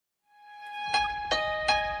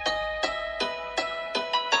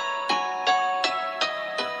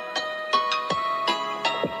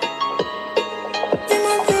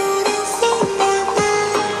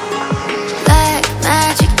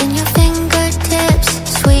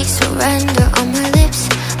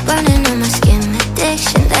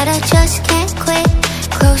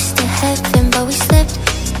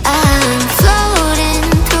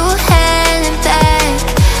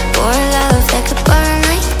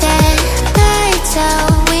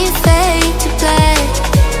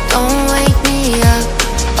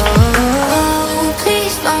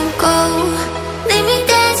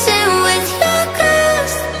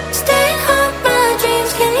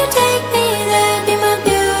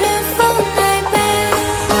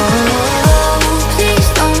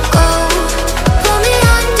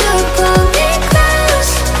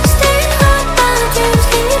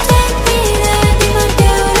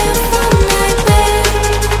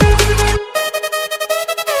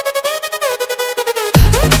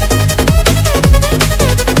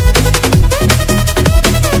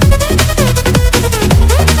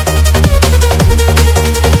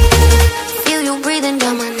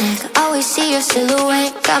your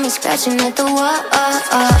silhouette got me scratching at the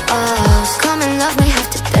walls. Come and love me half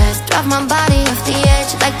to death, drive my body off the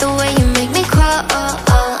edge, like the way you make me crawl.